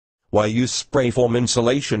Why use spray foam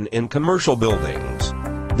insulation in commercial buildings?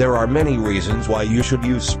 There are many reasons why you should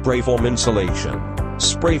use spray foam insulation.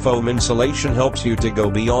 Spray foam insulation helps you to go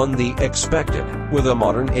beyond the expected, with a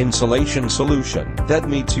modern insulation solution that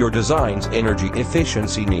meets your design's energy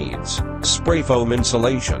efficiency needs. Spray foam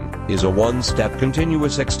insulation is a one-step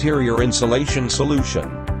continuous exterior insulation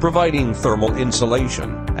solution, providing thermal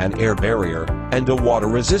insulation, an air barrier, and a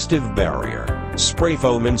water-resistive barrier. Spray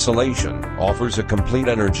foam insulation offers a complete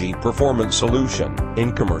energy performance solution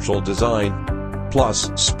in commercial design. Plus,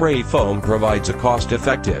 spray foam provides a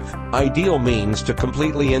cost-effective, ideal means to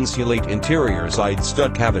completely insulate interior side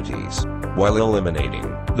stud cavities, while eliminating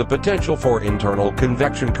the potential for internal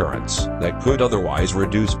convection currents that could otherwise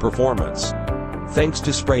reduce performance. Thanks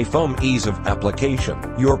to spray foam ease of application,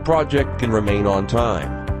 your project can remain on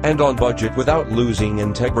time and on budget without losing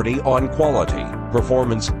integrity on quality,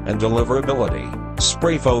 performance, and deliverability.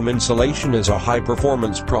 Spray foam insulation is a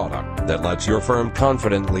high-performance product that lets your firm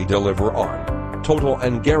confidently deliver on total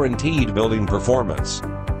and guaranteed building performance,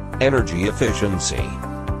 energy efficiency,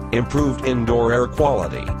 improved indoor air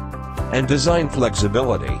quality, and design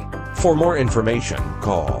flexibility. For more information,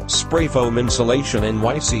 call Spray Foam Insulation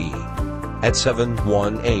NYC at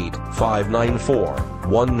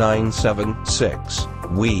 718-594-1976.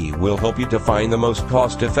 We will help you to find the most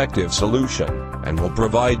cost-effective solution and will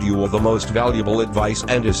provide you with the most valuable advice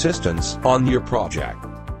and assistance on your project.